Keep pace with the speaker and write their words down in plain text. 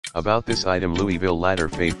About this item: Louisville ladder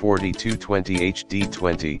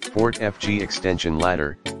FE4220HD Fort FG extension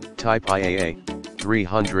ladder, type IAA,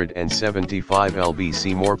 375 lb.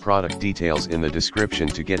 See more product details in the description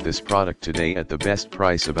to get this product today at the best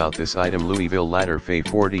price. About this item: Louisville ladder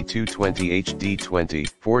FE4220HD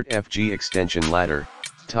Fort FG extension ladder,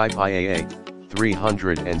 type IAA,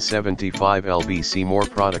 375 lb. See more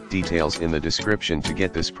product details in the description to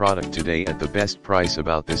get this product today at the best price.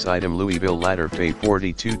 About this item: Louisville ladder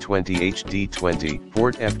FE4220HD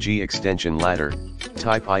Fort FG extension ladder,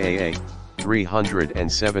 type IAA,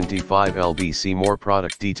 375 lb. See more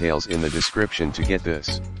product details in the description to get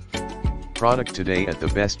this product today at the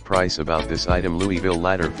best price. About this item: Louisville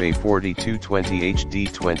ladder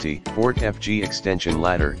FE4220HD Fort FG extension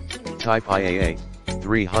ladder, type IAA,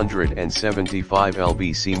 375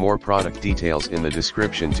 lb. See more product details in the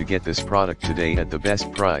description to get this product today at the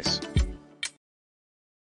best price.